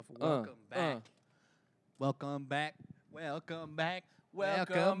Welcome back. Welcome back. Welcome back.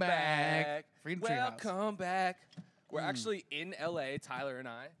 Welcome back. Freedom Tree House. Welcome back. We're actually in LA, Tyler and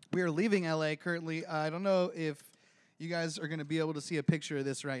I. We are leaving LA currently. I don't know if you guys are going to be able to see a picture of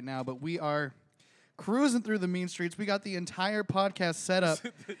this right now, but we are cruising through the mean streets. We got the entire podcast set up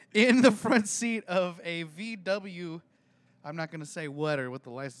in the front seat of a VW. I'm not going to say what the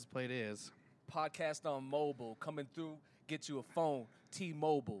license plate is. Podcast on mobile, coming through, get you a phone,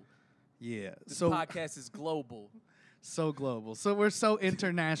 T-Mobile. Yeah. This podcast is global. So global. So we're so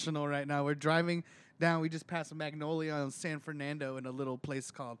international right now. We're driving down. We just passed Magnolia and San Fernando in a little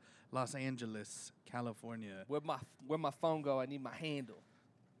place called Los Angeles, California. Where my phone go? I need my handle.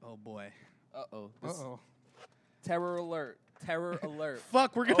 Oh, boy. Uh-oh. Uh-oh. Terror alert. Terror alert.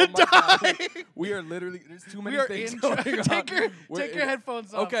 Fuck, we're going to die. God. We are literally, there's too many things in going on. Take your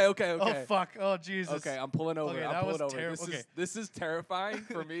headphones off. Okay. Oh, fuck. Oh, Jesus. Okay, I'm pulling over. Okay, I'm that pulling was over. terrible. This is terrifying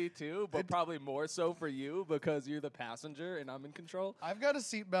for me too, but probably more so for you because you're the passenger and I'm in control. I've got a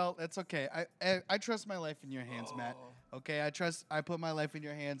seatbelt. That's okay. I trust my life in your hands, Matt. Okay, I put my life in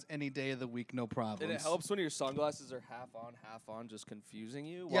your hands any day of the week, no problem. And it helps when your sunglasses are half on, just confusing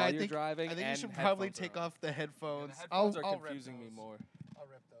you while you're driving. I think you should and probably headphones take are on. off the headphones. Yeah, the headphones are I'll confusing me more. I'll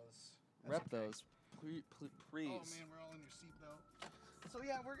rip those. Rep those, please. Oh man, we're all in your seatbelt. So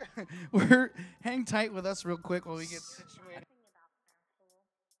yeah, we're hang tight with us real quick while we get situated.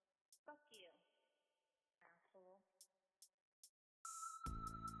 Fuck you, asshole.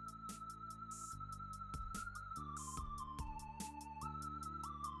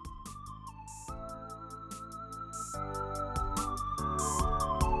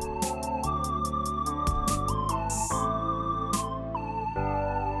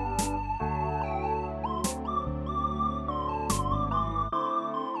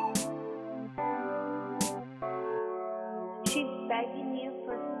 She's begging you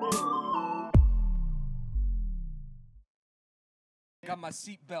for food. Got my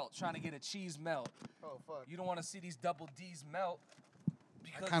seat belt trying to get a cheese melt. Oh fuck. You don't want to see these double D's melt.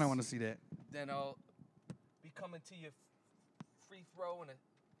 I kind of want to see that. Then I'll be coming to you free throw and a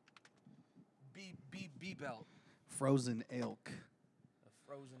B belt. Frozen elk. A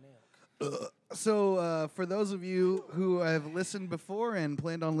frozen elk. So, for those of you who have listened before and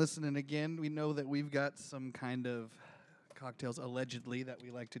planned on listening again, we know that we've got some kind of cocktails, allegedly, that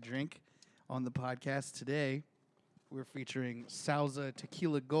we like to drink on the podcast today. We're featuring Sauza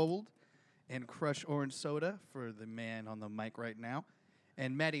Tequila Gold and Crush Orange Soda for the man on the mic right now.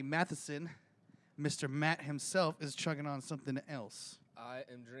 And Matty Matheson, Mr. Matt himself, is chugging on something else. I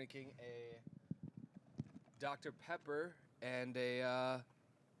am drinking a Dr. Pepper and a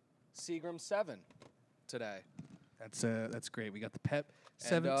Seagram 7 today. That's great. We got the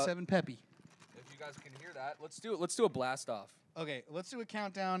seven peppy. If you guys can hear that, let's do a blast off. Okay, let's do a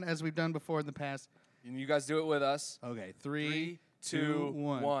countdown as we've done before in the past. And you guys do it with us. Okay, 3, 2,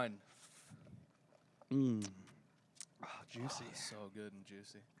 1. Oh, juicy. So good and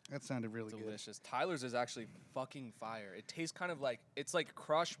juicy. That sounded really Delicious. Tyler's is actually fucking fire. It tastes kind of like, it's like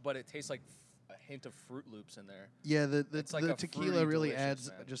Crush, but it tastes like a hint of Fruit Loops in there. good. Yeah, the It's like a tequila fruity really delicious, adds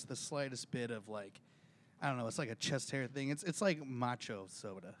man. just the slightest bit of like, I don't know, it's like a chest hair thing. It's like macho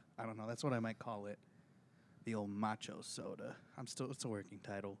soda. I don't know. That's what I might call it. The old macho soda. It's a working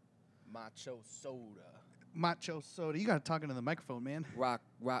title. Macho soda. Macho soda. You got to talk into the microphone, man. Rock.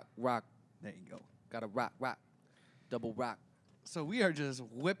 There you go. Gotta rock. Double rock. So we are just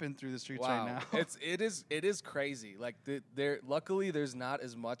whipping through the streets right now. it is crazy. Like luckily there's not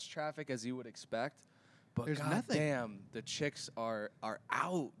as much traffic as you would expect. But There's nothing. goddamn, the chicks are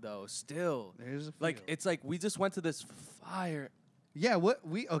out though still. There's a Like feel. it's like we just went to this fire. Yeah,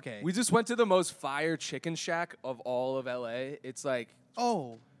 okay. We just went to the most fire chicken shack of all of LA. It's like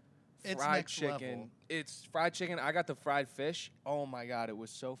It's fried next chicken. level. It's fried chicken. I got the fried fish. Oh my god, it was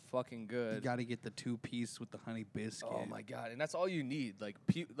so fucking good. You got to get the 2-piece with the honey biscuit. Oh my god, and that's all you need. Like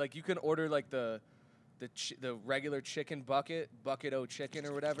you can order like the regular chicken bucket o chicken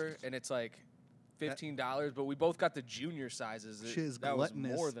or whatever, and it's like $15. But we both got the junior sizes. Shit is that was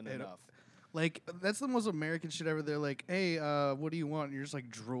gluttonous. more than It- enough. Like, that's the most American shit ever. They're like, hey, what do you want? And you're just like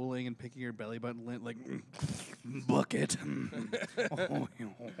drooling and picking your belly button, like, bucket.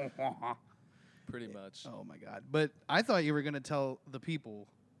 Pretty much. Oh my God. But I thought you were going to tell the people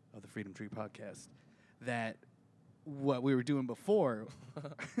of the Freedom Tree podcast that what we were doing before,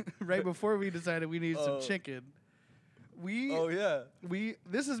 right before we decided we needed some chicken.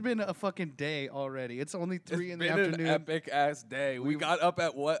 This has been a fucking day already. It's only 3 in the afternoon. It's been an epic ass day. We got up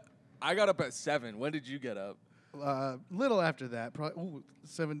at what? I got up at 7. When did you get up? Little after that, probably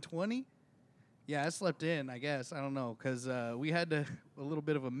 7:20. Yeah, I slept in, I guess. I don't know, because we had a little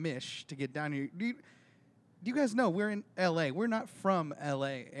bit of a mish to get down here. Do you guys know we're in L.A.? We're not from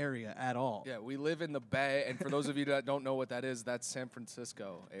L.A. area at all. Yeah, we live in the Bay, and for those of you that don't know what that is, that's San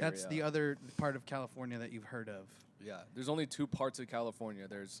Francisco area. That's the other part of California that you've heard of. Yeah, there's only two parts of California.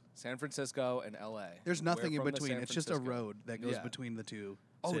 There's San Francisco and LA. There's nothing We're in from the between. San It's just a Francisco. road that goes Yeah. between the two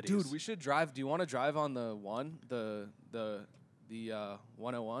Oh, cities. dude, we should drive. Do you want to drive on the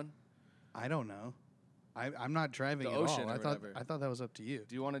 101? I don't know. I'm not driving The at ocean all. or whatever. I thought that was up to you.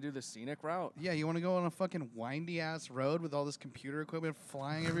 Do you want to do the scenic route? Yeah, you want to go on a fucking windy ass road with all this computer equipment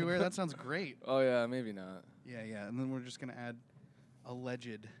flying everywhere? That sounds great. Oh yeah, maybe not. Yeah, and then we're just gonna add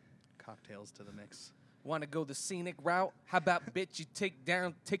alleged cocktails to the mix. Want to go the scenic route? How about bitch you take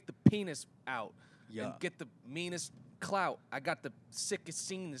the penis out Yeah. and get the meanest clout. I got the sickest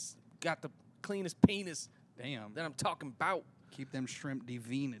scenest, got the cleanest penis Damn. that I'm talking about. Keep them shrimp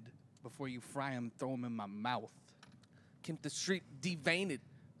deveined before you fry them. Throw them in my mouth. Keep the street deveined.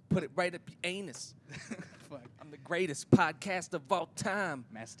 Put it right up your anus. Fuck. I'm the greatest podcast of all time.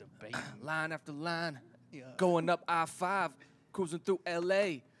 Masturbating. Line after line. Yeah. Going up I-5. Cruising through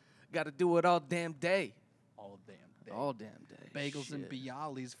L.A. Got to do it all damn day. All damn day. All damn day. Bagels and Shit.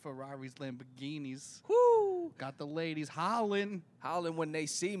 Bialys, Ferraris, Lamborghinis. Woo! Got the ladies hollering. Howling when they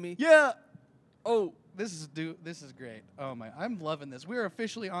see me. Yeah. Oh, This is great. Oh my, I'm loving this. We're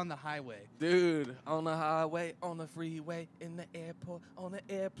officially on the highway. dude. On the highway, on the freeway, in the airport, on the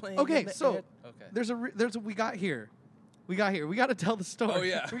airplane. Okay, in the so okay. we got here. We got to tell the story. Oh,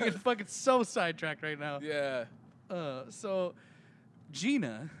 yeah. We're getting fucking so sidetracked right now. Yeah. So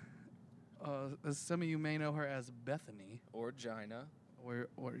Gina, as some of you may know her as Bethany, Or Gina. or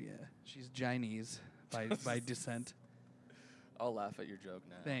yeah, she's Chinese by descent. I'll laugh at your joke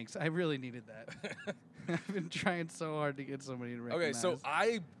now. Thanks. I really needed that. I've been trying so hard to get somebody to Okay, recognize. so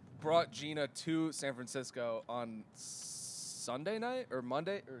I brought Gina to San Francisco on Sunday night or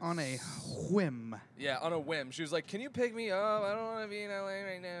Monday or on a whim. Yeah, on a whim. She was like, "Can you pick me up? I don't want to be in LA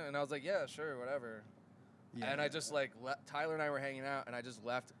right now." And I was like, "Yeah, sure, whatever." Yeah. And I just like Tyler and I were hanging out, and I just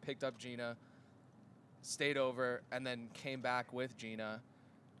left, picked up Gina, stayed over, and then came back with Gina.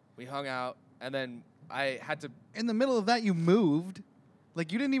 We hung out, and then I had to. In the middle of that, you moved.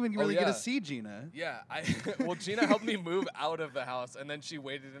 Like you didn't even really get yeah. to see Gina. Yeah, well, Gina helped me move out of the house, and then she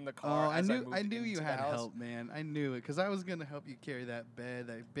waited in the car. Oh, as I moved knew you into the had house. help, man. I knew it because I was gonna help you carry that bed,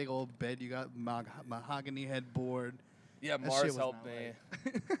 that big old bed you got, mahogany headboard. Yeah, That shit Mars was helped not me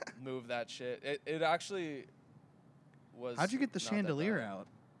light. move that shit. It actually was. How'd you get the not that chandelier bad. out?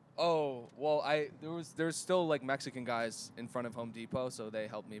 Oh well, there's still like Mexican guys in front of Home Depot, so they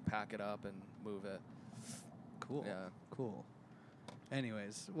helped me pack it up and move it. Cool. Yeah. Cool.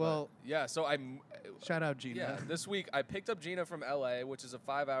 Anyways, But, well, yeah. So shout out Gina. yeah. This week I picked up Gina from LA, which is a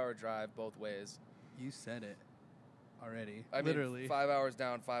 5-hour drive both ways. You said it already. I literally. mean, 5 hours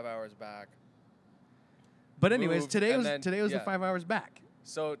down, 5 hours back. But anyways, moved, today and was then- the yeah. 5 hours back.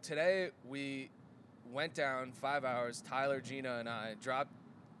 So today we went down 5 hours. Tyler, Gina, and I dropped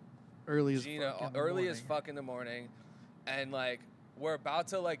Early as Gina fuck in the early as morning. fuck in the morning, and like we're about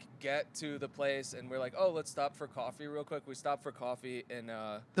to like get to the place, and we're like, oh, let's stop for coffee real quick. We stopped for coffee in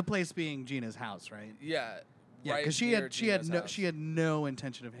The place being Gina's house, right? yeah, Yeah, right because near Gina's house. she had no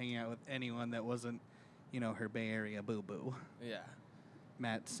intention of hanging out with anyone that wasn't, her Bay Area boo boo. yeah,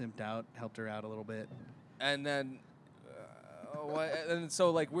 Matt simped out, helped her out a little bit. and then. And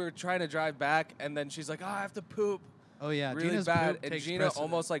so like we were trying to drive back, and then she's like, "Oh, I have to poop Oh yeah, really Gina's bad," poop and takes Gina precedent.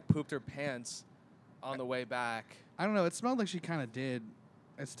 almost like pooped her pants on the way back. I don't know. It smelled like she kind of did.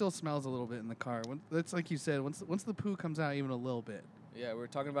 It still smells a little bit in the car. It's like you said. Once the poo comes out, even a little bit. Yeah, we were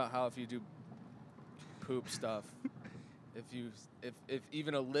talking about how if you do poop stuff, if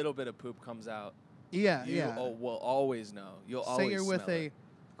even a little bit of poop comes out, Yeah, you yeah. will always know. You'll Say always you're with smell a it.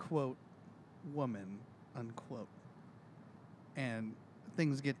 quote woman unquote, and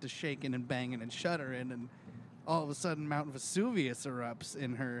things get to shaking and banging and shuddering, and all of a sudden Mount Vesuvius erupts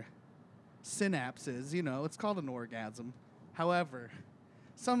in her synapses. It's called an orgasm. However,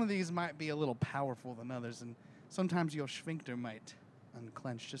 some of these might be a little powerful than others, and sometimes your sphincter might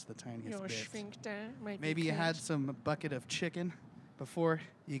unclench just the tiniest bit. Maybe you had some bucket of chicken before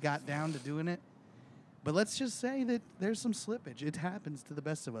you got down to doing it. But let's just say that there's some slippage. It happens to the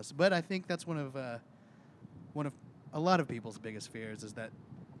best of us. But I think that's one of a lot of people's biggest fears is that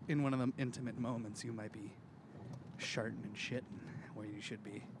in one of them intimate moments you might be sharting and shitting where you should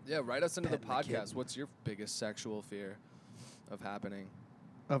be. Yeah, write us into the petting the kid. podcast. What's your biggest sexual fear of happening?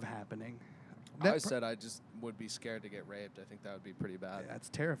 That I said I just would be scared to get raped. I think that would be pretty bad. That's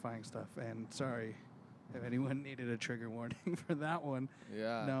terrifying stuff. And sorry, if anyone needed a trigger warning for that one.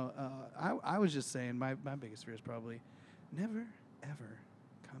 Yeah. No, I was just saying my biggest fear is probably never, ever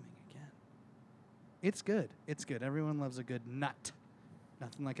coming again. It's good. It's good. Everyone loves a good nut.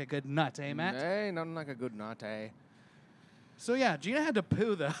 Nothing like a good nut, eh, Matt? Hey, nothing like a good nut, eh? So, yeah, Gina had to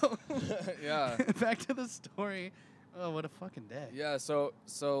poo, though. Yeah. Back to the story. Oh, what a fucking day. Yeah, so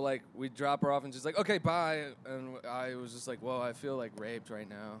like we drop her off and she's like, okay, bye. And I was just like, whoa, I feel like raped right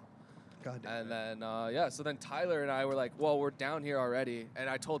now. God damn. And then so then Tyler and I were like, well, we're down here already. And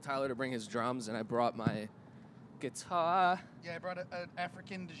I told Tyler to bring his drums, and I brought my guitar Yeah, I brought an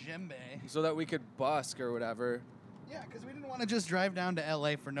African djembe. so that we could busk or whatever. Yeah, because we didn't want to just drive down to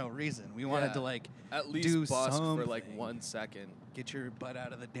L.A. for no reason. We wanted Yeah. to, like, At least do busk for like something. 1 second. get your butt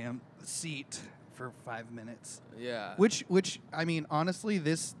out of the damn seat for 5 minutes. Yeah. Which I mean, honestly,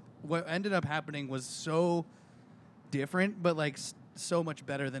 what ended up happening was so different, but like so much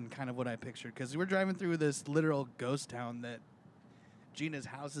better than kind of what I pictured. Because we're driving through this literal ghost town that Gina's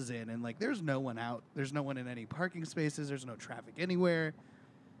house is in, and like there's no one out. There's no one in any parking spaces. There's no traffic anywhere.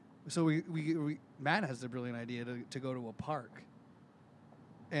 So we Matt has the brilliant idea to go to a park,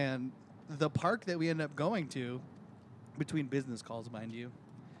 and the park that we end up going to, between business calls, mind you,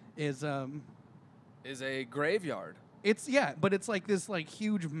 is a graveyard. It's but it's like this like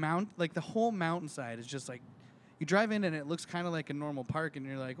huge like the whole mountainside is just like you drive in and it looks kind of like a normal park, and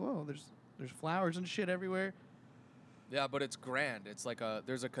you're like, whoa, there's flowers and shit everywhere. Yeah, but it's grand. It's like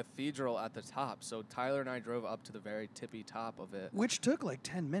there's a cathedral at the top. So Tyler and I drove up to the very tippy top of it. Which took like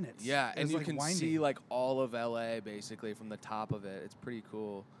 10 minutes. Yeah, It and was, you like, can winding. see like all of LA basically from the top of it. It's pretty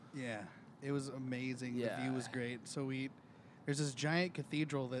cool. Yeah, it was amazing. Yeah. The view was great. So there's this giant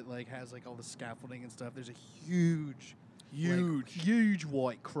cathedral that like has like all the scaffolding and stuff. There's a huge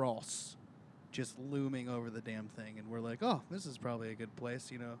white cross just looming over the damn thing, and we're like, oh, this is probably a good place,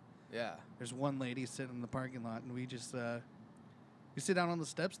 you know. Yeah. There's one lady sitting in the parking lot, and we just we sit down on the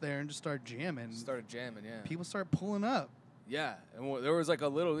steps there and just start jamming. Started jamming, yeah. People start pulling up. Yeah, and there was like a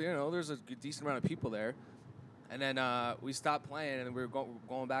little, there's a decent amount of people there. And then we stopped playing, and we were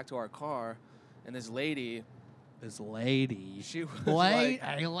going back to our car, and this lady, she was like,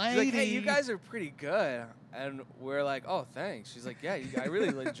 Hey, she's like, hey, you guys are pretty good. And we're like, oh, thanks. She's like, yeah, I really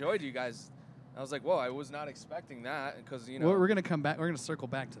enjoyed you guys. I was like, whoa, I was not expecting that, because, Well, we're gonna come back. We're gonna circle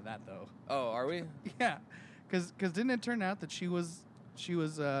back to that though. Oh, are we? Yeah, because didn't it turn out that she was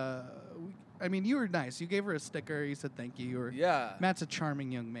I mean, you were nice. You gave her a sticker. You said thank you. You were, Yeah. Matt's a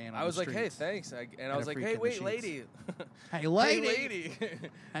charming young man. I was like, hey, thanks. And I was like, hey, wait, lady. Hey, Hey, lady. lady.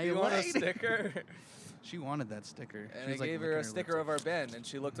 Hey, You want a lady. sticker? She wanted that sticker. And She I was, like, gave her licking a sticker lips. of our band, and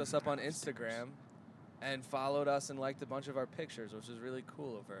she looked us up on Instagram and followed us and liked a bunch of our pictures, which was really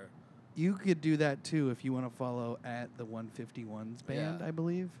cool of her. You could do that too if you want to follow at the 151s band, Yeah. I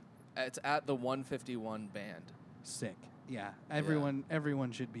believe. It's at the 151 band. Sick. Yeah.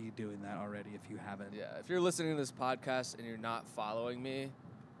 Everyone should be doing that already if you haven't. Yeah, if you're listening to this podcast and you're not following me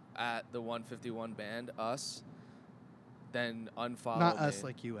at the 151 band, us, then unfollow Not me. us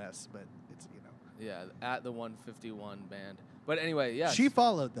like US, but it's, Yeah, at the 151 band. But anyway, yeah. She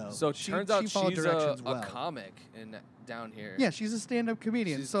followed though. So she, turns out she followed she's directions a well. comic down here. Yeah, she's a stand-up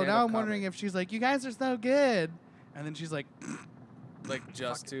comedian. She's a So now stand-up I'm wondering comic. if she's like, you guys are so good, and then she's like, Like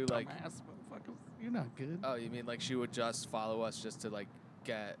just "Fucking to like. dumbass motherfuckers, you're not good. Oh, you mean like she would just follow us just to like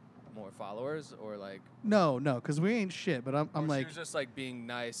get more followers, or like? No, because we ain't shit. But I'm or like she was just like being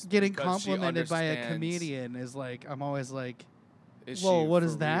nice. getting because she complimented by a understands- comedian is like I'm always like, Is well, she what for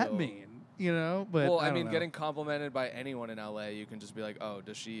does that real? mean? You know, but Well, I I don't mean, know. getting complimented by anyone in LA, you can just be like, oh,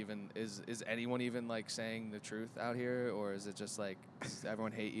 does she even is anyone even like saying the truth out here, or is it just like does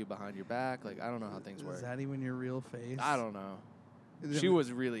everyone hate you behind your back? Like I don't know how things Is work. that even your real face? I don't know. Is She it-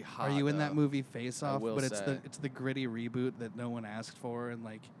 was really hot. Are you in though. that movie Face I Off? will But it's say. the gritty reboot that no one asked for, and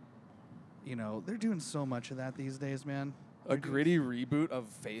like, they're doing so much of that these days, man. A They're doing- gritty reboot of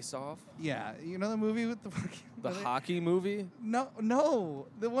Face Off, Yeah, you know the movie with the fucking the where they- hockey movie. No,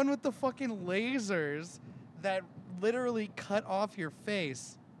 the one with the fucking lasers that literally cut off your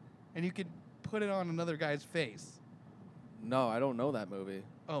face, and you could put it on another guy's face. No, I don't know that movie.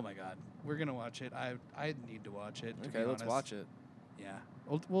 Oh my god, we're gonna watch it. I need to watch it. to Okay, be let's honest. watch it. Yeah,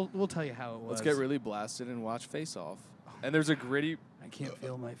 we'll tell you how it was. Let's get really blasted and watch Face Off. And there's a gritty I can't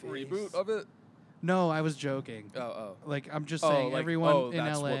feel my face. reboot of it. No, I was joking. Oh. Like I'm just Oh, saying, like, everyone in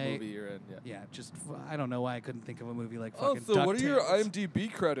that's LA. what movie you're in. Yeah. Yeah, just I don't know why I couldn't think of a movie like Oh, fucking. so what are your DuckTales.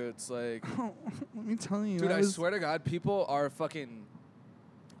 IMDb credits like? Let me tell you, Dude, I was- swear to God, people are fucking.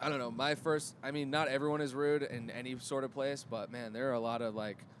 I don't know. Not everyone is rude in any sort of place, but man, there are a lot of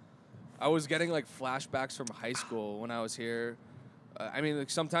like. I was getting like flashbacks from high school when I was here, I mean, like,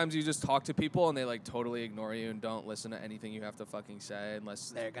 sometimes you just talk to people and they like totally ignore you and don't listen to anything you have to fucking say unless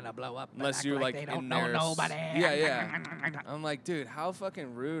They're gonna blow up. unless you're like they in don't know their nobody. Yeah. I'm like, dude, how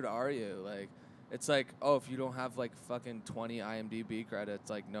fucking rude are you? Like, it's like, oh, if you don't have like fucking 20 IMDb credits,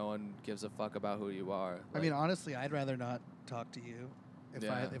 like no one gives a fuck about who you are. I mean, Like, honestly, I'd rather not talk to you if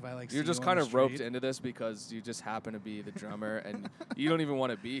yeah. I like. You're see just you on kind the of roped street. into this because you just happen to be the drummer and you don't even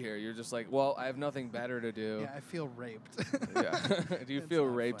want to be here. You're just like, well, I have nothing better to do. Yeah, I feel raped. Yeah. Do you It's feel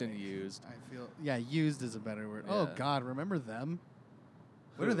not raped funny. and used? I feel used is a better word. Oh Yeah. God, remember them?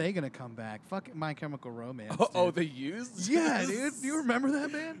 When Who? are they gonna come back? Fuck My Chemical Romance. Oh, dude. the used? Yeah, dude. Do you remember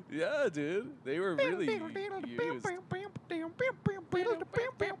that band? Yeah, dude. They were really used.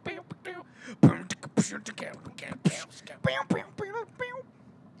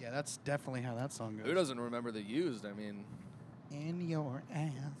 Yeah, that's definitely how that song goes. Who doesn't remember the used? I mean, In your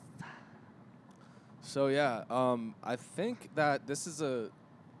ass. so yeah. I think that this is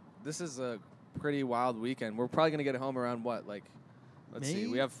a pretty wild weekend. We're probably gonna get home around what? Like, let's see.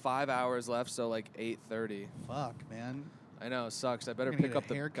 Maybe- We have 5 hours left, so like 8:30. Fuck, man. I know, it sucks. I better gonna pick get a up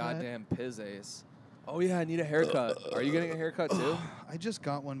the haircut. goddamn Piz-Ace. Oh yeah, I need a haircut. Are you getting a haircut too? I just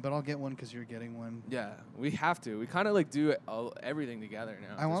got one, but I'll get one because you're getting one. Yeah, we have to. We kind of like do everything together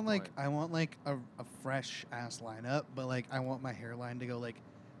now. I want like a fresh ass lineup, but like I want my hairline to go like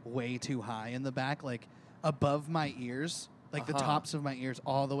way too high in the back, like above my ears, like the Uh-huh. tops of my ears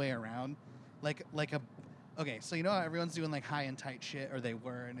all the way around, like a. Okay, so you know how everyone's doing like high and tight shit, or they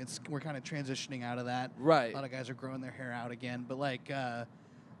were, and we're kind of transitioning out of that. right. A lot of guys are growing their hair out again, but like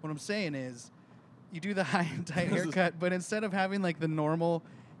what I'm saying is, you do the high and tight haircut, but instead of having like the normal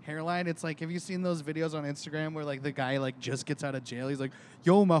hairline, it's like, have you seen those videos on Instagram where like the guy like just gets out of jail? He's like,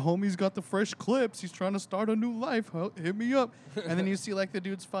 "Yo, my homie's got the fresh clips. He's trying to start a new life. Hit me up." And then you see like the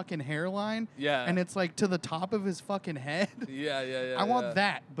dude's fucking hairline, Yeah. and it's like to the top of his fucking head. yeah. I want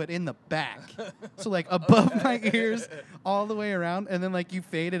that, but in the back. So like above my ears, all the way around, and then like you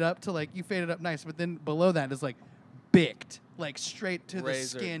fade it up to like you fade it up nice, but then below that is like bicked, like straight to the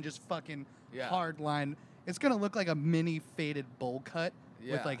Razor. skin, just fucking Yeah. hard line. It's gonna look like a mini faded bowl cut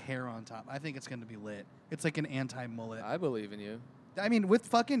Yeah. with like hair on top. I think it's gonna be lit. It's like an anti-mullet. I believe in you. I mean, with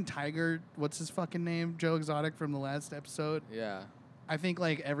fucking Tiger, what's his fucking name? Joe Exotic from the last episode. Yeah. I think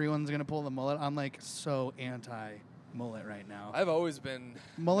like everyone's gonna pull the mullet. I'm like so anti-mullet right now. I've always been.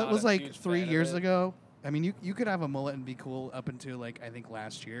 Mullet not was a like huge 3 fan of years it. ago. I mean, you could have a mullet and be cool up until like I think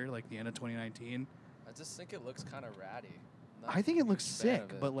last year, like the end of 2019. I just think it looks kind of ratty. Not I think it a looks huge fan sick,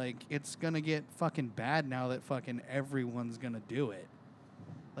 of it. but like it's gonna get fucking bad now that fucking everyone's gonna do it.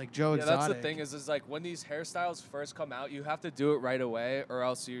 Like Joe yeah, Exotic. that's the thing is like when these hairstyles first come out, you have to do it right away, or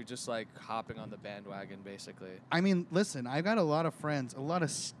else you're just like hopping on the bandwagon, basically. I mean, listen, I've got a lot of friends, a lot of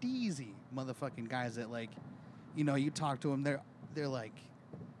steezy motherfucking guys that like, you know, you talk to them, they're like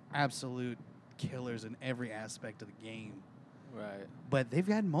absolute killers in every aspect of the game. Right. But they've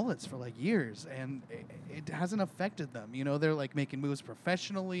had mullets for like years, and it hasn't affected them. You know, they're like making moves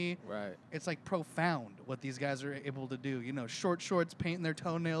professionally. Right. It's like profound what these guys are able to do. You know, short shorts, painting their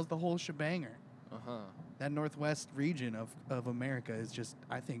toenails, the whole shebanger. Uh huh. That northwest region of America is just,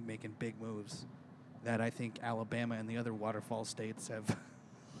 I think, making big moves that I think Alabama and the other waterfall states have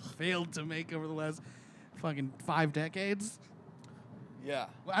failed to make over the last fucking 5 decades. Yeah.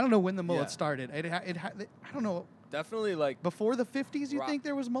 Well, I don't know when the mullet Yeah. started. I don't know. Definitely like Before the 50s, you Rock- think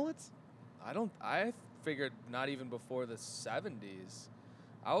there was mullets? I figured not even before the 70s.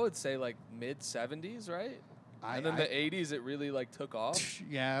 I would say like mid 70s, right? And then the 80s it really like took off.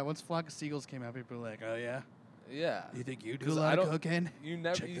 Yeah, once Flock of Seagulls came out, people were like, "Oh yeah, Yeah. you think you do a 'Cause lot I of don't- cocaine?" You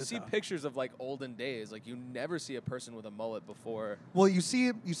never Check you this see out. pictures of like olden days. Like you never see a person with a mullet before. Well, you see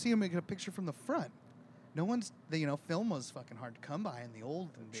him make a picture from the front. No one's, film was fucking hard to come by in the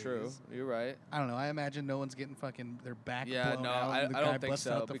olden days. True. You're right. I don't know. I imagine no one's getting fucking their back Yeah, blown no, out. and the I guy don't think busts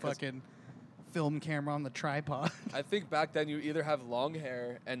so, out the because- fucking film camera on the tripod. I think back then you either have long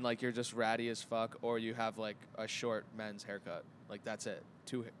hair and like you're just ratty as fuck, or you have like a short men's haircut. Like that's it.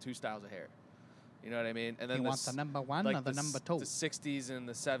 Two styles of hair. You know what I mean? And then You want s- the number one like or the number two? The 60s and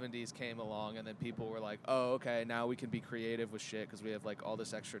the 70s came along, and then people were like, "Oh, okay, now we can be creative with shit because we have like all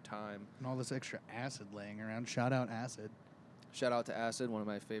this extra time." And all this extra acid laying around. Shout out acid. Shout out to acid, one of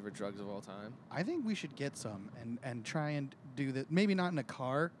my favorite drugs of all time. I think we should get some and try and do that. Maybe not in a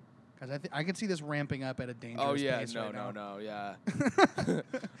car, because I could see this ramping up at a dangerous Oh yeah, pace right now. no, yeah.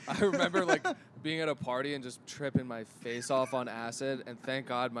 I remember like being at a party and just tripping my face off on acid, and thank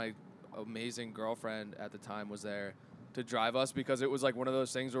God my amazing girlfriend at the time was there to drive us, because it was like one of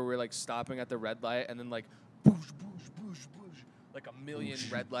those things where we were like stopping at the red light and then like boosh, boosh, boosh, boosh, like a million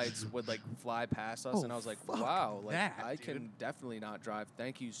red lights would like fly past us, Oh, and I was like, fuck wow, like that, I dude. can definitely not drive.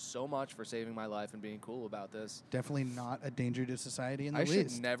 Thank you so much for saving my life and being cool about this. Definitely not a danger to society in the I should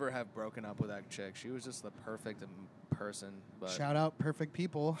least. never have broken up with that chick. She was just the perfect person. But Shout out perfect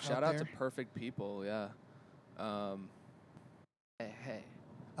people. shout out to there. perfect people, yeah. Hey, hey.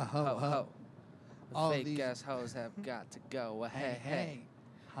 A ho Ho, ho. ho. The All fake these- ass hoes have got to go. Hey hey.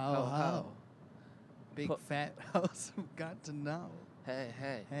 Ho Ho, ho. ho. Big Put- fat hoes who got to know. Hey,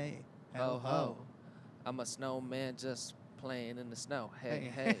 hey. Hey. Ho, ho. I'm a snowman just playing in the snow.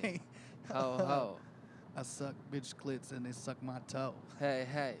 Hey, hey. Ho, ho. I suck bitch clits and they suck my toe. Hey,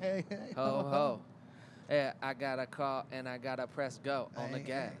 hey. Hey hey. Ho, ho. Yeah, I gotta call and I gotta press go on the Hey, hey.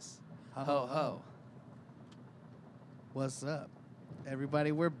 gas. Ho, ho. What's up,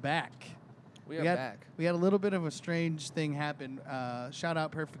 everybody? We're back. We are had, back. We had a little bit of a strange thing happen. Shout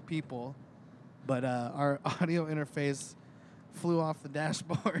out perfect people, but our audio interface flew off the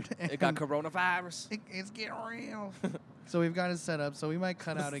dashboard. It got and coronavirus. it's getting real. So we've got it set up. So we might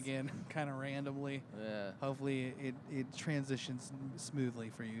cut out again, kind of randomly. Yeah, Hopefully it transitions smoothly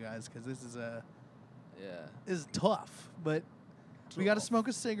for you guys because this is tough. But we got to Tough. smoke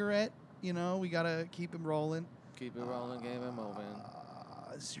a cigarette. You know, we got to keep it rolling. Keep it rolling, game and moving.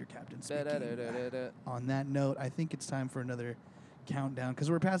 This is your captain Da, speaking. da, da, da, da, da. On that note, I think it's time for another countdown because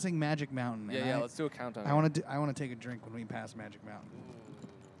we're passing Magic Mountain. Yeah, and yeah. Let's do a countdown. I want to take a drink when we pass Magic Mountain.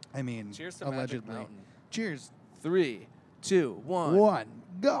 I mean, Cheers to allegedly. Magic Mountain. Cheers. 3, 2, 1, One.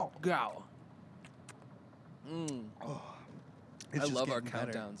 Go. go. Oh, I just love our getting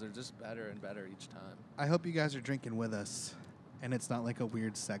better. countdowns. They're just better and better each time. I hope you guys are drinking with us, and it's not like a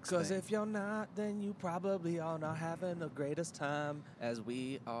weird sex Because thing. if you're not, then you probably are not having the greatest time as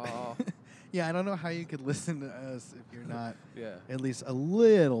we are. Yeah, I don't know how you could listen to us if you're not Yeah. at least a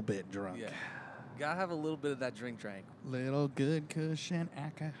little bit drunk. Yeah. Gotta have a little bit of that drink. Little good cushion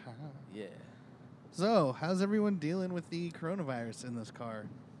alcohol. Yeah. So, how's everyone dealing with the coronavirus in this car?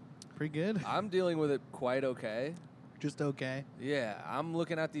 Pretty good? I'm dealing with it quite okay. Just okay? Yeah. I'm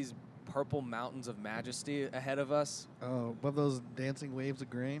looking at these purple mountains of majesty ahead of us. Oh, above those dancing waves of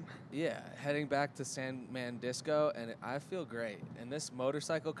grain? Yeah. Heading back to Sandman Disco, and I feel great. And this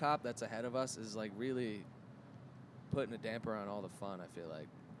motorcycle cop that's ahead of us is like really putting a damper on all the fun, I feel like.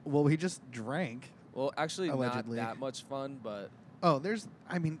 Well, he just drank. Well, actually, Allegedly. not that much fun, but Oh,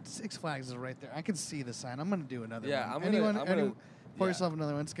 Six Flags is right there. I can see the sign. I'm going to do another Yeah, one. I'm gonna- pour yeah. yourself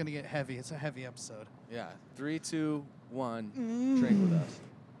another one. It's going to get heavy. It's a heavy episode. yeah. 3, 2, 1. Mm. Drink with us.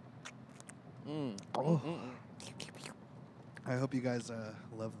 Oh. I hope you guys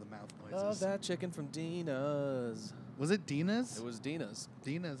love the mouth noises. Love that chicken from Dina's. Was it Dina's? It was Dina's.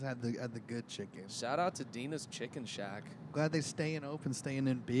 Dina's had the good chicken. Shout out to Dina's Chicken Shack. Glad they staying open, staying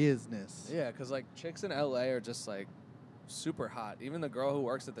in business. Yeah, because like chicks in LA are just like super hot. Even the girl who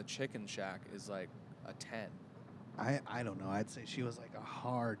works at the Chicken Shack is like a 10. I don't know. I'd say she was like a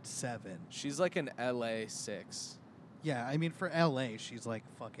hard 7. She's like an LA 6. Yeah, I mean for LA, she's like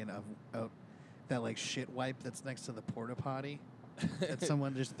fucking that like shit wipe that's next to the porta potty that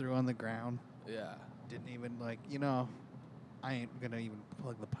someone just threw on the ground. Yeah. Didn't even like, I ain't gonna even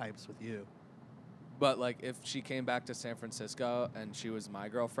plug the pipes with you. But like if she came back to San Francisco and she was my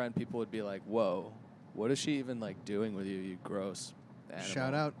girlfriend, people would be like, whoa, what is she even like doing with you, you gross animal.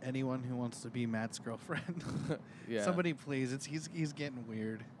 Shout out anyone who wants to be Matt's girlfriend. Yeah. Somebody please. He's getting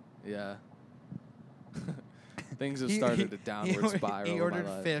weird. Yeah. Things have started a downward spiral. He in ordered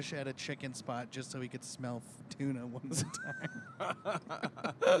my life. fish at a chicken spot just so he could smell tuna one more time.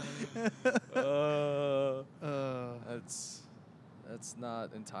 That's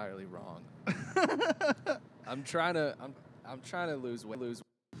not entirely wrong. I'm trying to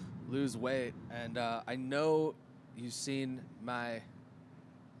lose weight, and I know you've seen my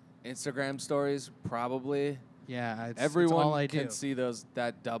Instagram stories probably. Yeah, it's Everyone all I can do. see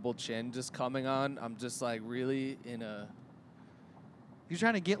that double chin just coming on. I'm just like really in a You're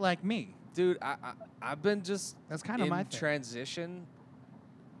trying to get like me. dude. I've been just That's kind of in my thing. transition.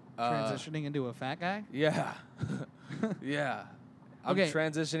 Transitioning into a fat guy. Yeah, yeah. I'm Okay.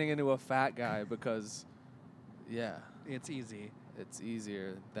 transitioning into a fat guy because, yeah, It's easy. it's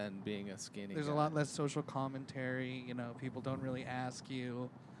easier than being a skinny. There's guy. a lot less social commentary. People don't really ask you,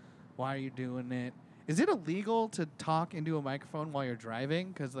 why are you doing it? Is it illegal to talk into a microphone while you're driving?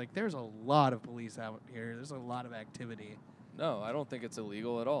 Because there's a lot of police out here. There's a lot of activity. No, I don't think it's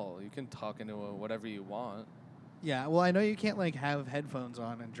illegal at all. You can talk into whatever you want. Yeah, well, I know you can't have headphones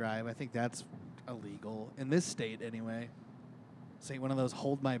on and drive. I think that's illegal in this state anyway. Say one of those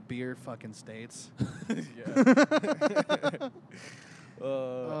hold my beer fucking states. Yeah.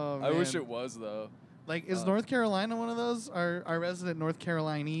 Oh, I wish man. it was though. Like, is North Carolina one of those? Our resident North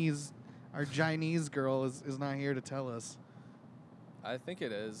Carolinese, our Chinese girl is not here to tell us. I think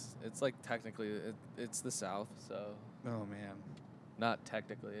it is. It's like technically, it's the South, so Oh man. not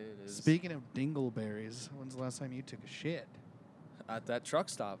technically it is. Speaking of dingleberries, when's the last time you took a shit? At that truck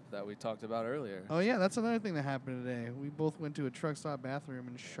stop that we talked about earlier. Oh yeah, that's another thing that happened today. We both went to a truck stop bathroom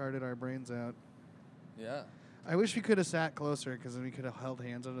and sharted our brains out. Yeah. I wish we could have sat closer because then we could have held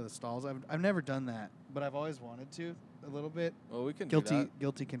hands under the stalls. I've never done that, but I've always wanted to a little bit. Well, we can do that.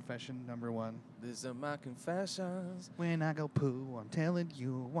 Guilty confession number 1. These are my confessions. When I go poo, I'm telling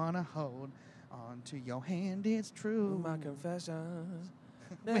you, wanna hold on to your hand. It's true. My confessions.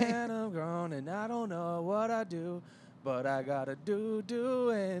 Then I'm grown and I don't know what I do, but I gotta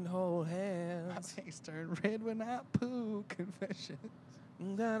do and hold My hands. face turn red when I poo. Confession.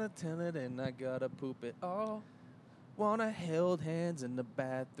 Gotta tell it and I gotta poop it all. Wanna held hands in the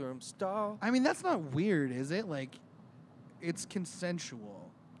bathroom stall. I mean, that's not weird, is it? Like, it's consensual.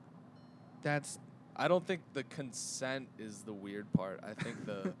 That's I don't think the consent is the weird part. I think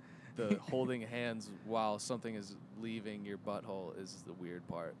the holding hands while something is leaving your butthole is the weird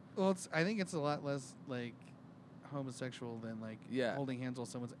part. well. I think it's a lot less like homosexual than like Yeah. holding hands while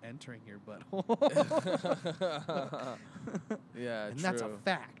someone's entering your butthole. Yeah, and true. that's a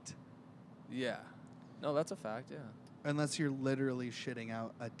fact. Yeah. No, that's a fact, yeah. Unless you're literally shitting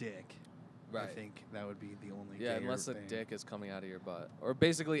out a dick. I Right. think that would be the only. Yeah, gayer unless the thing. dick is coming out of your butt. Or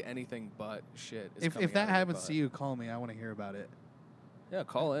basically anything but shit is If coming that out of your happens butt. to you, call me. I want to hear about it. Yeah,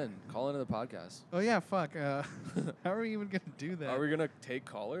 call in. Call into the podcast. Oh yeah, fuck. How are we even gonna do that? Are we going to take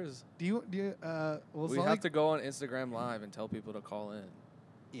callers? Do you? Well, it's We not have like- to go on Instagram Live and tell people to call in.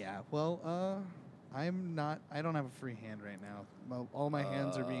 Yeah. Well, I'm not. I don't have a free hand right now. All my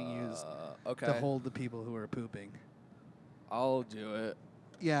hands are being used Okay. to hold the people who are pooping. I'll do it.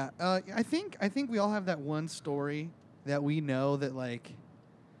 Yeah. I think we all have that one story that we know that like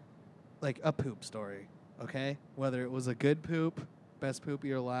a poop story. Okay. Whether it was a good poop, best poop of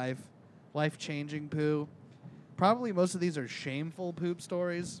your life, life-changing poo. Probably most of these are shameful poop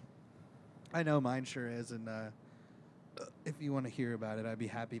stories. I know mine sure is, and if you want to hear about it, I'd be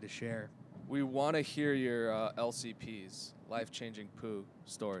happy to share. We want to hear your LCPs, life-changing poo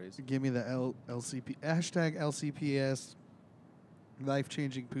stories. Give me the LCP hashtag LCPS.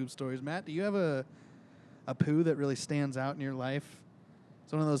 Life-changing poop stories. Matt, do you have a poo that really stands out in your life?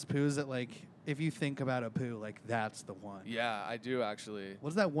 It's one of those poos that, like, if you think about a poo, like, that's the one. Yeah, I do actually.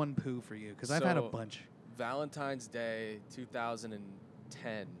 What's that one poo for you? Because I've had a So- bunch. Valentine's Day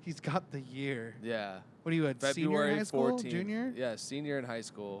 2010. He's got the year. Yeah. What are you at? Senior in February high school? 14th. Junior? Yeah, senior in high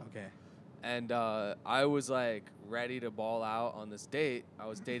school. Okay. And I was like ready to ball out on this date. I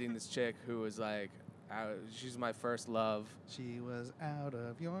was dating this chick who was like, she's my first love. She was out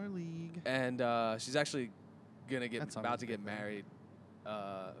of your league. And she's actually gonna That's about always to a get good thing. married,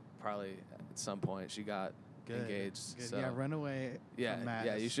 probably at some point. She got Good. engaged. Good. So Yeah, run away yeah, from Matt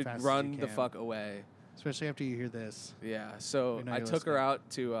yeah. as You should fast as run you the can. fuck away. Especially after you hear this. Yeah. So We know I you're took her listening. out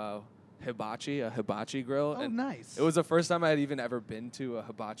to a hibachi grill. Oh, and nice. it was the first time I had even ever been to a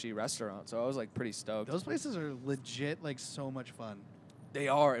hibachi restaurant. So I was like pretty stoked. Those places are legit, like, so much fun. They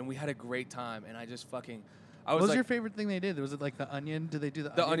are, and we had a great time. And I just fucking, I What was was like, your favorite thing they did? Was it like the onion? Did they do the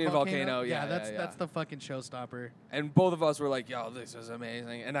The onion volcano, yeah, that's yeah, that's yeah. the fucking showstopper. and both of us were like, yo, this is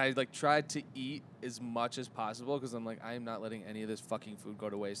amazing. And I like tried to eat as much as possible because I'm like, I am not letting any of this fucking food go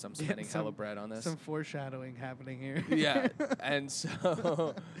to waste. I'm Yeah, spending hella some- bread on this. Some foreshadowing happening here. Yeah. And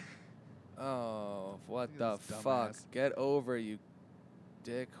so, oh, what Look the at this fuck? dumbass. Get over, you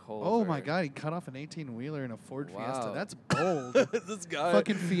dick hole. Oh my god, he cut off an 18-wheeler in a Ford Fiesta. Wow. That's bold. This guy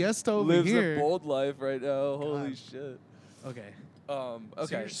Fucking Fiesta over lives here. a bold life right now. Holy God. shit. Okay. Okay.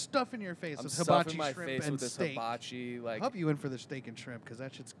 So you're stuffing your face I'm with stuffing hibachi my shrimp face and with this steak. hibachi, I like, hope you in for the steak and shrimp because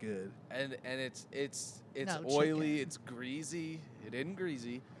that shit's good. and it's No oily, chicken. it's greasy. It isn't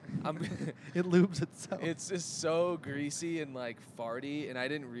greasy. I'm It lubes itself. It's just so greasy and like farty, and I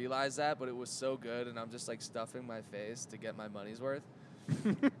didn't realize that, but it was so good, and I'm just like stuffing my face to get my money's worth.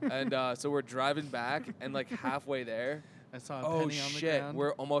 And so we're driving back, and like halfway there, I saw a oh penny on the shit, ground.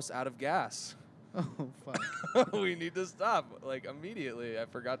 we're almost out of gas. Oh fuck. We need to stop like immediately. I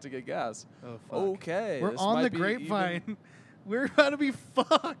forgot to get gas. Oh fuck. Okay, We're this on might the be grapevine. even- We're about to be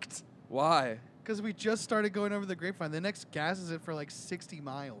fucked. Why? Because we just started going over the grapevine. The next gas is it for like 60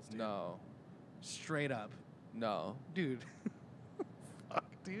 miles, dude. No, Straight up. no. Dude. Fuck,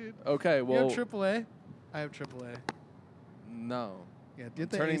 dude. Okay, You well, have AAA? I have AAA. no. Yeah, I'm get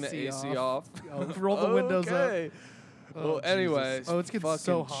the turning AC the AC off. Oh, roll the windows up. Okay. Well, Jesus. anyways. Oh, it's getting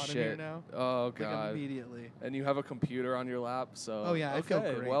so fucking hot in here shit. now. Oh, Like God. immediately. And you have a computer on your lap, so. Oh, yeah, I okay, feel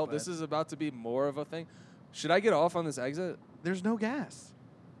great, well, this but- is about to be more of a thing. Should I get off on this exit? There's no gas.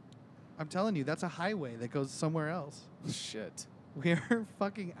 I'm telling you, that's a highway that goes somewhere else. Shit. We're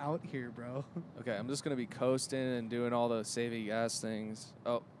fucking out here, bro. Okay, I'm just going to be coasting and doing all the saving gas things.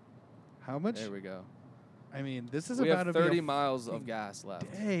 Oh, How much? there we go. I mean, this is We about have to be 30 a miles of fucking gas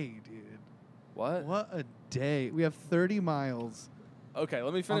left. day, dude. What? What a day. We have 30 miles. Okay,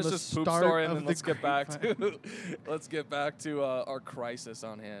 let me finish the this poop start story and of then the let's get back to grapevine. let's get back to our crisis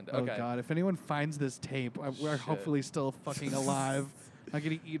on hand. Okay. Oh, God. If anyone finds this tape, we're Shit. hopefully still fucking alive. I'm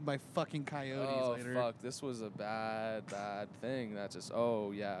going to eat by fucking coyotes Oh later. fuck! This was a bad thing. That just.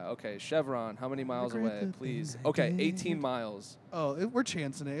 Oh yeah. Okay, Chevron. How many miles Regret away, the please? thing I Okay, did. 18 miles. Oh, we're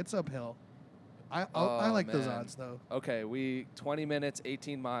chancing it. It's uphill. I Oh, like those man. odds, though. Okay, we 20 minutes,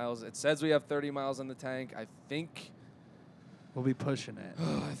 18 miles. It says we have 30 miles in the tank. I think. We'll be pushing it.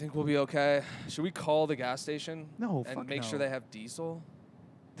 I think we'll be okay. Should we call the gas station? No, And fuck make sure no. they have diesel.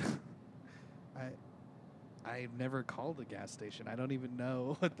 I've never called a gas station. I don't even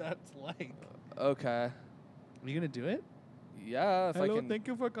know what that's like. Okay. Are you gonna do it? Yeah. If Hello, I can. thank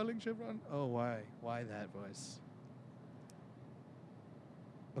you for calling Chevron. Oh, why? Why that voice?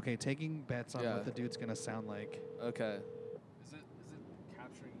 Okay, taking bets on Yeah. what the dude's gonna sound like. Okay. Is it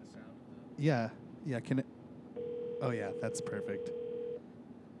capturing the sound of the? Yeah, yeah. Can it? Oh yeah, that's perfect.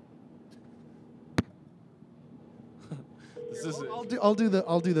 This is. I'll do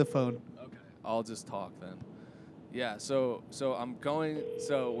the phone. Okay. I'll just talk then. Yeah. So I'm going.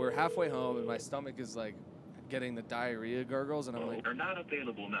 So we're halfway home, and my stomach is like getting the diarrhea gurgles, and I'm like, are not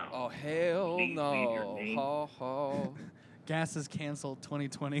available now. oh hell Please leave your no. name. Ho ho. Gas is canceled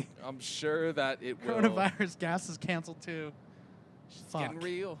 2020. I'm sure that it will. Coronavirus gas is canceled too. It's Fuck. getting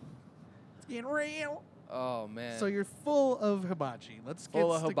real. It's getting real. Oh man. So you're full of hibachi. Let's get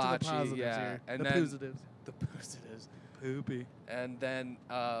Full of stick to the hibachi, positives yeah. here. And the then- positives. the positives. Poopy. And then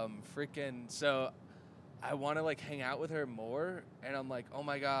freaking so I want to like hang out with her more, and I'm like, oh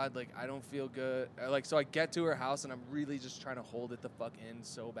my god, like I don't feel good. Like so I get to her house and I'm really just trying to hold it the fuck in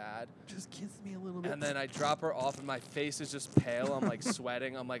so bad. Just kiss me a little bit. And then I drop her off and my face is just pale. I'm like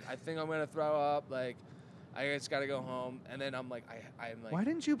sweating. I'm like, I think I'm gonna throw up. Like I just gotta go home. And then I'm like, I'm like, Why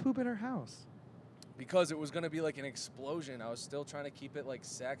didn't you poop at her house? because it was gonna be like an explosion. I was still trying to keep it like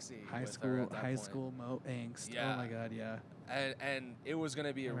sexy. High with her school, at that high point. school angst. Yeah. Oh my god, yeah. And it was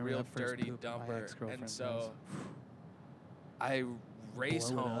gonna be I a remember real that first dirty poop my dumper. ex-girlfriend And does. so I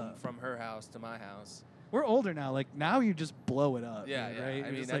race Blow it home up. from her house to my house. We're older now. Like now, you just blow it up. Yeah, dude, yeah. Right? I You're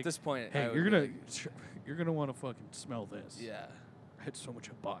mean, just at like, this point, I hey, would you're be gonna, like, you're gonna want to fucking smell this. yeah. I had so much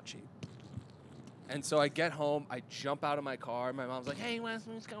hibachi. And so I get home, I jump out of my car. My mom's like, "Hey, what's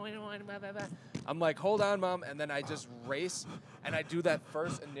going on?" Blah, blah, blah. I'm like, "Hold on, mom," and then I just race and I do that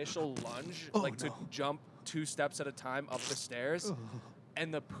first initial lunge, Oh, like to no. jump 2 steps at a time up the stairs.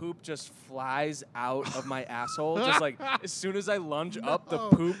 And the poop just flies out of my asshole. Just like as soon as I lunge up, the No.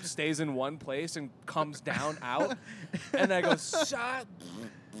 poop stays in one place and comes down out. And I go, shot.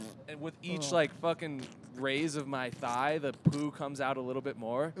 And with each Oh. like fucking raise of my thigh, the poo comes out a little bit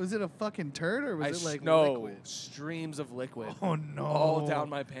more. Was it a fucking turd or was it like no liquid? streams of liquid Oh no! all down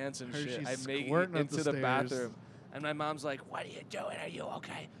my pants and shit. Hershey's I make squirting it up the into the stairs. bathroom, and my mom's like, "What are you doing? Are you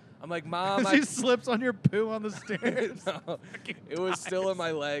okay?" I'm like, "Mom, she slips on your poo on the stairs. no, it was still in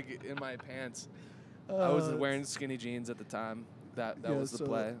my leg, in my pants. I was wearing skinny jeans at the time. That yeah, was the so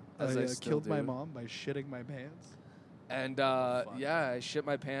play. I As I still killed my do. mom by shitting my pants. And fuck. yeah, I shit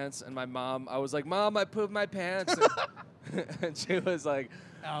my pants, and my mom. I was like, "Mom, I pooped my pants," and she was like,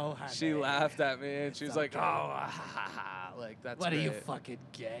 Oh, she laughed at me, and she was like, okay. "Oh, ha, ha, ha." Like that's What are you great. fucking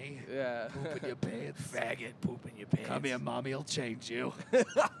gay? Yeah. Poop in your pants. Faggot, poop in your pants. Come here, mommy will change you.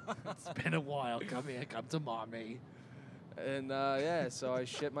 It's been a while. Come here, come to mommy. And yeah, so I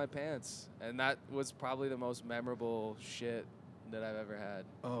shit my pants, and that was probably the most memorable shit that I've ever had.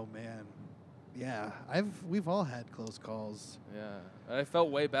 Oh man, yeah. We've all had close calls. Yeah, and I felt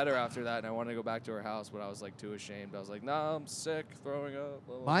way better after that, and I wanted to go back to her house, but I was like too ashamed. I was like, "Nah, I'm sick, throwing up."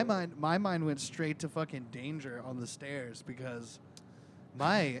 Blah, blah, blah. My mind went straight to fucking danger on the stairs because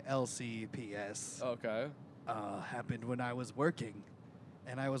my LCPS Okay. happened when I was working,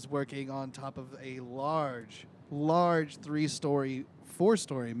 and I was working on top of a large 3-story,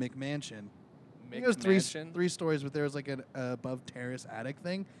 4-story McMansion. I think it was McMansion? three stories, but there was like an above terrace attic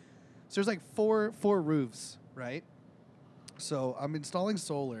thing. So there's like four roofs, right? So I'm installing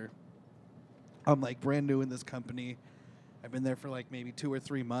solar. I'm like brand new in this company. I've been there for like maybe 2 or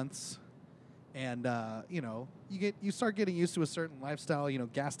 3 months, and you know, you start getting used to a certain lifestyle. You know,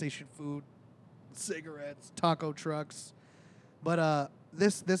 gas station food, cigarettes, taco trucks. But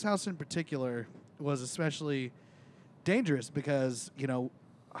this house in particular was especially dangerous because,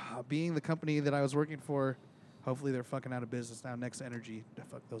 being the company that I was working for, hopefully they're fucking out of business now. Next Energy,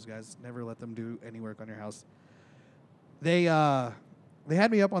 fuck those guys. Never let them do any work on your house. They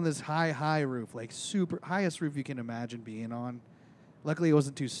had me up on this high roof, like super highest roof you can imagine being on. Luckily, it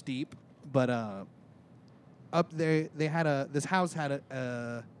wasn't too steep, but up there this house had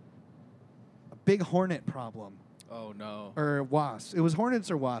a big hornet problem. Oh no. Or wasps. It was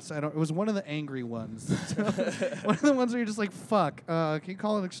hornets or wasps. It was one of the angry ones. One of the ones where you're just like, fuck, can you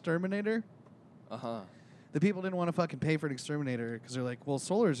call an exterminator? Uh-huh. The people didn't want to fucking pay for an exterminator because they're like, well,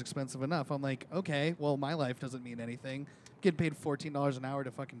 solar is expensive enough. I'm like, okay, well, my life doesn't mean anything. Getting paid $14 an hour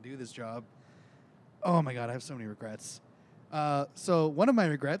to fucking do this job. Oh my God, I have so many regrets. So one of my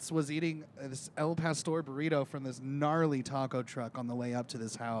regrets was eating this El Pastor burrito from this gnarly taco truck on the way up to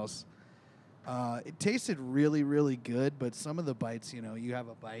this house. It tasted really, really good, but some of the bites, you have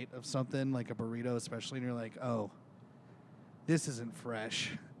a bite of something like a burrito especially, and you're like, oh, this isn't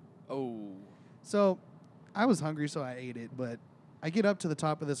fresh. Oh. So I was hungry, so I ate it, but I get up to the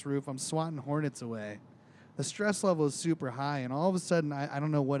top of this roof. I'm swatting hornets away. The stress level is super high, and all of a sudden, I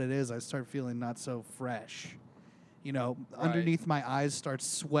don't know what it is. I start feeling not so fresh. Right. Underneath my eyes starts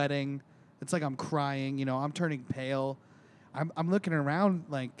sweating. It's like I'm crying. I'm turning pale. I'm looking around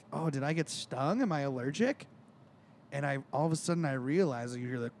like, oh, did I get stung? Am I allergic? And all of a sudden I realize you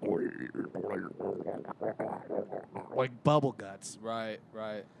hear like bubble guts. Right.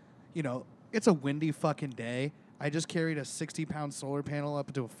 It's a windy fucking day. I just carried a 60-pound solar panel up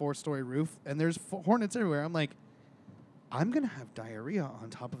into a 4-story roof, and there's hornets everywhere. I'm like, I'm going to have diarrhea on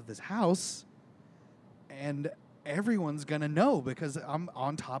top of this house, and everyone's going to know because I'm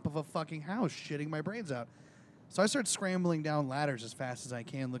on top of a fucking house shitting my brains out. So I start scrambling down ladders as fast as I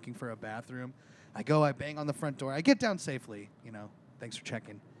can, looking for a bathroom. I bang on the front door. I get down safely, thanks for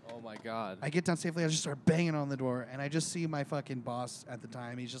checking. Oh my God. I get down safely. I just start banging on the door, and I just see my fucking boss at the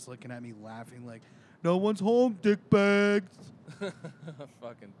time. He's just looking at me laughing like, no one's home, dick bags.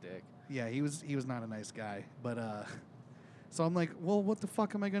 Fucking dick. Yeah, he was not a nice guy. But so I'm like, well, what the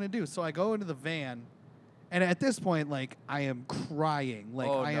fuck am I going to do? So I go into the van, and at this point, like, I am crying. Like,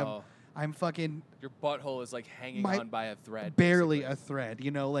 oh, no. I'm fucking... Your butthole is like hanging on by a thread. Barely basically. a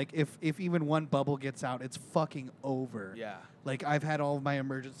thread, like if even one bubble gets out, it's fucking over. Yeah. Like I've had all of my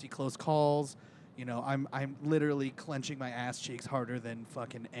emergency close calls. I'm literally clenching my ass cheeks harder than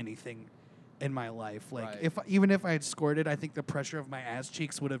fucking anything in my life. Like Right. even if I had squirted, I think the pressure of my ass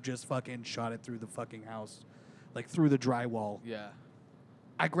cheeks would have just fucking shot it through the fucking house, like through the drywall. Yeah.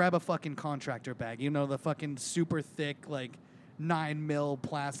 I grab a fucking contractor bag, the fucking super thick like 9 mil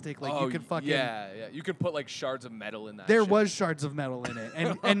plastic, like you could fucking you can put like shards of metal in that. There shit. was shards of metal in it,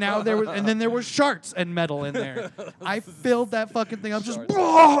 and now then there was shards and metal in there. I filled that fucking thing up, just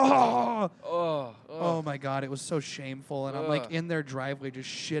Shards. oh my God, it was so shameful, and I'm like Ugh. in their driveway just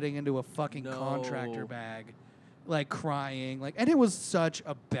shitting into a fucking No. contractor bag, like crying, like, and it was such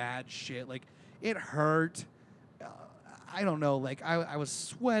a bad shit, like it hurt. I don't know, like I was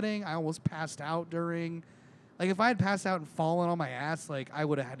sweating, I almost passed out during. Like, if I had passed out and fallen on my ass, like, I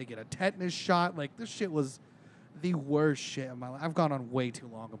would have had to get a tetanus shot. Like, this shit was the worst shit of my life. I've gone on way too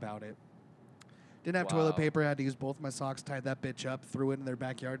long about it. Didn't have toilet Wow. paper. I had to use both my socks, tied that bitch up, threw it in their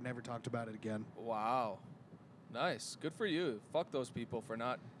backyard, never talked about it again. Wow. Nice. Good for you. Fuck those people for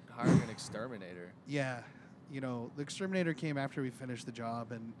not hiring an exterminator. Yeah. The exterminator came after we finished the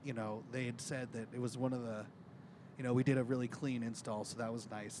job, and, they had said that it was one of the, we did a really clean install, so that was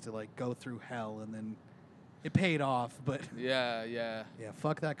nice to, like, go through hell, and then it paid off, but... Yeah. Yeah,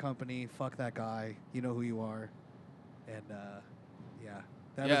 fuck that company, fuck that guy. You know who you are. And, yeah.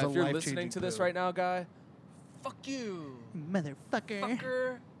 That was a if you're life-changing listening to this poo. right now, guy, fuck you. Motherfucker.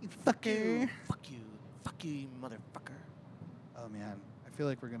 Fucker. You Fuck you. fucker. Fuck you. Fuck you, motherfucker. Oh, man. I feel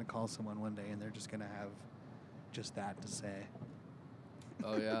like we're going to call someone one day, and they're just going to have just that to say.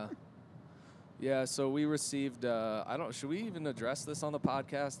 Oh, yeah. Yeah, so we received, should we even address this on the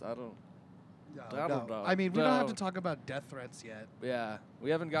podcast? I don't know. I mean, we don't have to No. talk about death threats yet. Yeah, we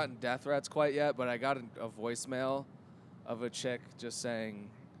haven't gotten death threats quite yet, but I got a voicemail of a chick just saying,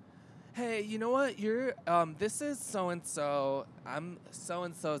 "Hey, you know what? You're this is so and so. I'm so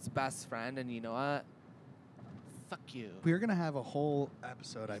and so's best friend, and you know what? Fuck you." We're going to have a whole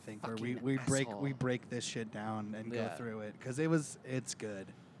episode, I think, where we Fucking break break this shit down and go Yeah. through it, because it's good.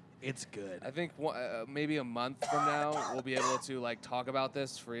 It's good. I think maybe a month from now we'll be able to like talk about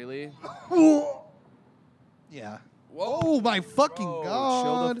this freely. Yeah. Whoa, Oh, my fucking bro, God.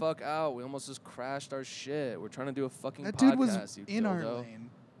 Chill the fuck out. We almost just crashed our shit. We're trying to do a fucking That podcast. dude was you in our dildo. lane.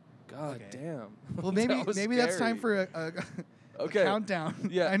 God Okay. damn. Well, That was maybe that's time scary. for a Okay. countdown.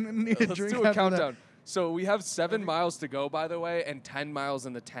 Yeah. I need a Let's drink do a after that. countdown. So we have 7 miles to go, by the way, and 10 miles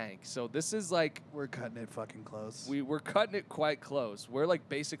in the tank. So this is like We're cutting it fucking close. we're cutting it quite close. We're like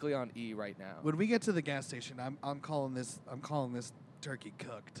basically on E right now. When we get to the gas station, I'm calling this turkey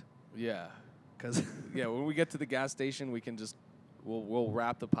cooked, Yeah. because Yeah, when we get to the gas station, we can just we'll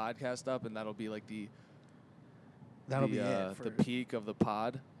wrap the podcast up, and that'll be like that'll be it. the peak of the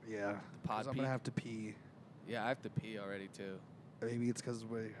pod. Yeah, the pod 'cause I'm peak. gonna have to pee. Yeah, I have to pee already too. Maybe it's because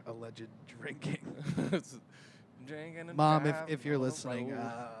we're alleged drinking. Drinking and Mom, driving if you're on the listening,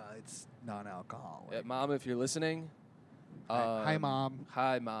 road. it's non-alcoholic. Yeah, Mom, if you're listening. Hi, Mom.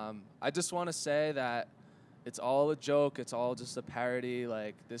 Hi, Mom. I just want to say that it's all a joke. It's all just a parody.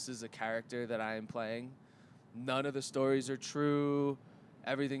 Like, this is a character that I am playing. None of the stories are true.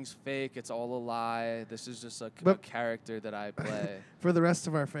 Everything's fake. It's all a lie. This is just a But- character that I play. For the rest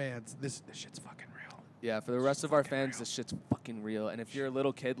of our fans, this shit's fucking real. Yeah, for the rest of our fans, this shit's fucking real. And if you're a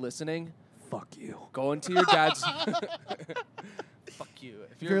little kid listening, Fuck you. go into your dad's. Fuck you.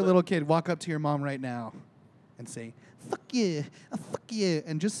 If you're a little kid, walk up to your mom right now and say, fuck you,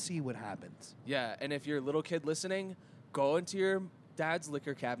 and just see what happens. Yeah, and if you're a little kid listening, go into your dad's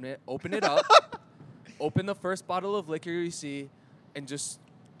liquor cabinet, open it up, open the first bottle of liquor you see, and just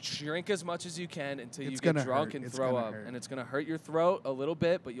drink as much as you can until It's you gonna get drunk hurt. and It's throw gonna up. hurt. And it's gonna hurt your throat a little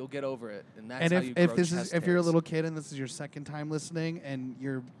bit, but you'll get over it. And that's And how if you if grow this is chest if you're a hairs. little kid and this is your second time listening and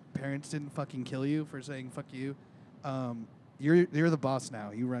your parents didn't fucking kill you for saying fuck you, you're the boss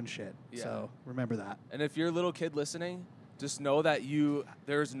now. You run shit. Yeah. So remember that. And if you're a little kid listening, just know that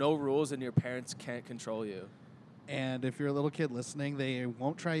there's no rules and your parents can't control you. And if you're a little kid listening, they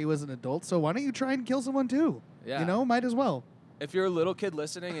won't try you as an adult. So why don't you try and kill someone too? Yeah. You know, might as well. If you're a little kid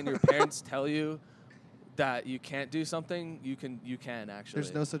listening and your parents tell you that you can't do something, you can actually.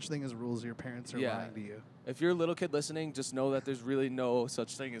 There's no such thing as rules. Your parents are Yeah. lying to you. If you're a little kid listening, just know that there's really no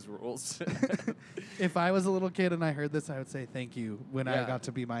such thing as rules. If I was a little kid and I heard this, I would say thank you when I Yeah. got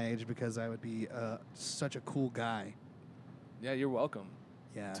to be my age, because I would be such a cool guy. Yeah, you're welcome.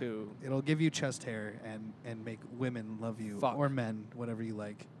 Yeah. To It'll give you chest hair and make women love you, Fuck. or men, whatever you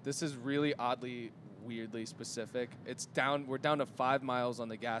like. this is really weirdly specific. We're down to 5 miles on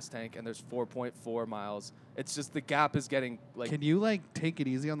the gas tank, and there's 4.4 miles. It's just the gap is getting like. Can you take it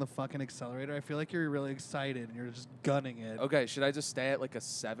easy on the fucking accelerator? I feel like you're really excited and you're just gunning it. Okay, should I just stay at like a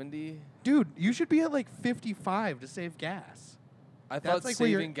 70? Dude, you should be at 55 to save gas. I That's thought like where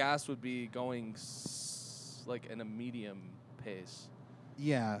you're- saving gas would be going like in a medium pace.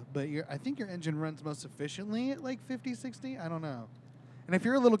 Yeah, but I think your engine runs most efficiently at 50, 60. I don't know. And if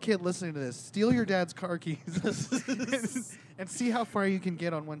you're a little kid listening to this, steal your dad's car keys and see how far you can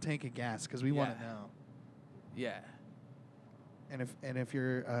get on one tank of gas, because we want to Yeah. know. Yeah. And if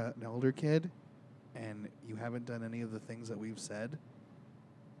you're an older kid and you haven't done any of the things that we've said,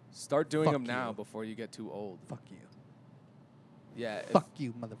 Start doing Fuck them now you. before you get too old. fuck you. Yeah. Fuck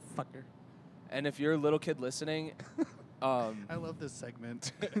you, motherfucker. And if you're a little kid listening, I love this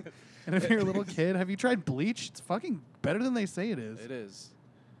segment. And if you're a little kid, have you tried bleach? It's fucking better than they say it is. it is.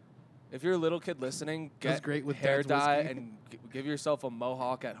 If you're a little kid listening, Goes get great with hair Dad's dye whiskey. and give yourself a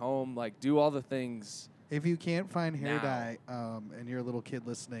mohawk at home. Like, do all the things. If you can't find hair Now. dye and you're a little kid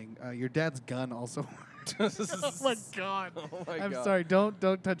listening, your dad's gun also Oh God. Oh my I'm God. sorry. Don't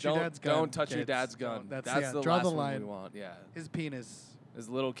touch your dad's gun. Don't touch your kids. dad's gun. Don't. That's That's yeah, the draw last the one line. we want. Yeah. His penis. Is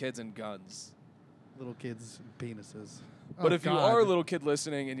little kids and guns. Little kids' penises. But Oh, if you God. are a little kid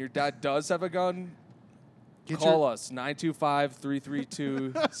listening and your dad does have a gun, Get call your- us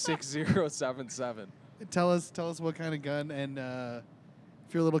 925-332-6077. Tell us what kind of gun, and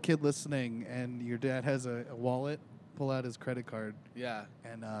if you're a little kid listening and your dad has a wallet, pull out his credit card Yeah.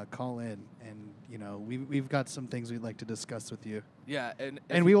 and call in, and we've got some things we'd like to discuss with you, Yeah, and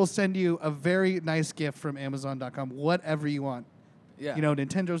and we will send you a very nice gift from Amazon.com, whatever you want. yeah.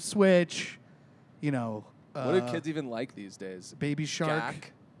 Nintendo Switch. What do kids even like these days? Baby Shark.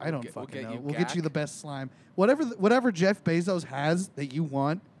 Gak? I don't We'll fucking get know. you We'll get you Gak. the best slime. Whatever Jeff Bezos has that you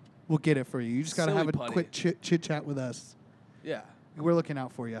want, we'll get it for you. You just got to Silly have a putty. quick chit chat with us. Yeah. We're looking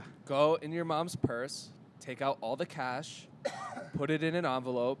out for you. Go in your mom's purse, take out all the cash, put it in an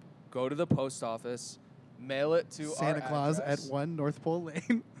envelope, go to the post office, mail it to Santa our Claus address. at 1 North Pole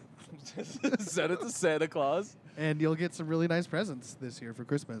Lane. Send it to Santa Claus. And you'll get some really nice presents this year for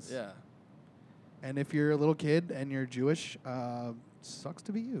Christmas. Yeah. And if you're a little kid and you're Jewish, sucks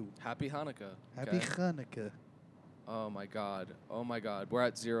to be you. Happy Hanukkah. Happy okay? Hanukkah. Oh my God. Oh my God. We're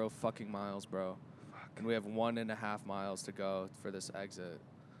at 0 fucking miles, bro. And we have 1.5 miles to go for this exit.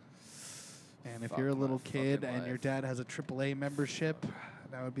 And if Fuck you're a my little kid fucking and your life. dad has a AAA membership,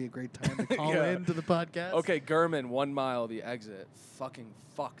 Now would be a great time to call Yeah. into the podcast. Okay, Gurman, 1 mile, the exit. Fucking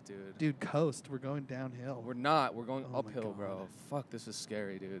fuck, dude. Dude, coast. We're going downhill. We're not. We're going Oh my uphill, bro. God. Fuck, this is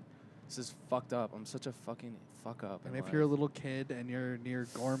scary, dude. This is fucked up. I'm such a fucking fuck up. And in if life. you're a little kid and you're near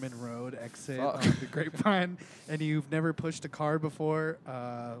Gorman Road exit Fuck. on the Grapevine and you've never pushed a car before,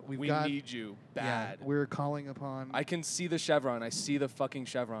 we got need you yeah, bad. we're calling upon. I can see the chevron. I see the fucking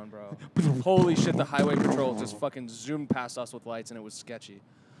chevron, bro. Holy shit, the highway patrol just fucking zoomed past us with lights and it was sketchy.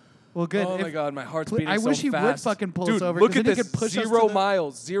 well, good. Oh If- my god, my heart's pl- beating I so wish he would fast. fucking pull Dude, us over, look 'cause at then he this. could push us to 0 the-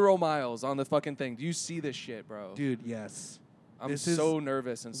 miles. 0 miles on the fucking thing. Do you see this shit, bro? Dude, yes. I'm this is so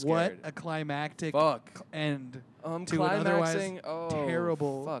nervous and What scared. a climactic Fuck. end. I'm to an otherwise climaxing. Oh,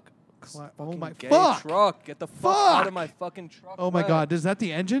 terrible fuck. Oh Fucking my gay fuck! truck. Get the fuck out of my fucking truck. Oh my Brett. God! Is that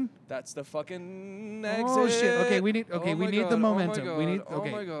the engine? That's the fucking exit. Oh shit! Okay, we need. Okay, Oh we my need the God, momentum. Oh my We God, need. Oh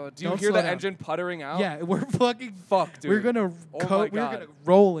Okay. my god. Do you Don't hear slow the down. engine puttering out? Yeah, we're fucking. Fuck, dude. We're gonna. Oh my We're God. gonna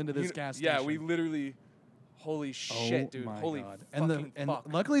roll into this You- gas station. Yeah, we literally. Holy shit, dude. my Holy God. fucking and fuck.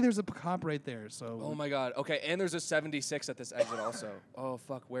 luckily there's a cop right there. So. Oh my god. Okay, and there's a 76 at this exit also. Oh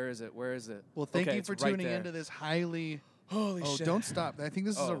fuck, where is it? Where is it? Well, thank Okay, you it's for right tuning there. into this highly. Holy Oh, shit. don't stop! I think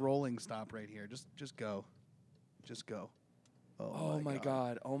this is a Oh. rolling stop right here. Just go, just go. Oh my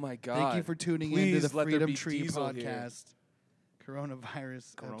god. Oh my god. Thank you for tuning Please into the let there Freedom be Tree diesel here. podcast.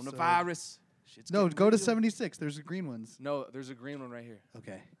 Coronavirus. episode. Coronavirus. Shit's No, getting go to real. 76. There's the green ones. No, there's a green one right here.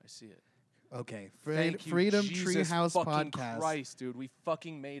 Okay. I see it. Okay. Thank you, Freedom Jesus Treehouse fucking podcast. Christ, dude, we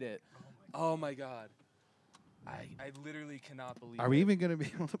fucking made it. Oh my god. I literally cannot believe Are we it. even gonna be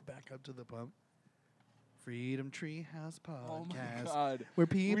able to back up to the pump? Freedom Treehouse podcast. Oh my god. Where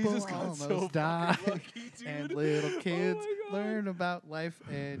We people just got almost so die fucking lucky, dude. and little kids Oh my God. learn about life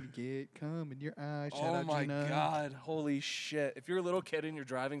and get cum in your eyes. Shout Oh out my Gina. god. Holy shit. If you're a little kid and you're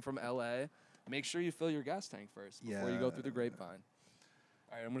driving from LA, make sure you fill your gas tank first before you go through the grapevine.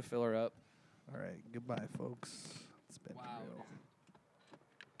 All right, I'm going to fill her up. All right. Goodbye, folks. It's been Wow. real.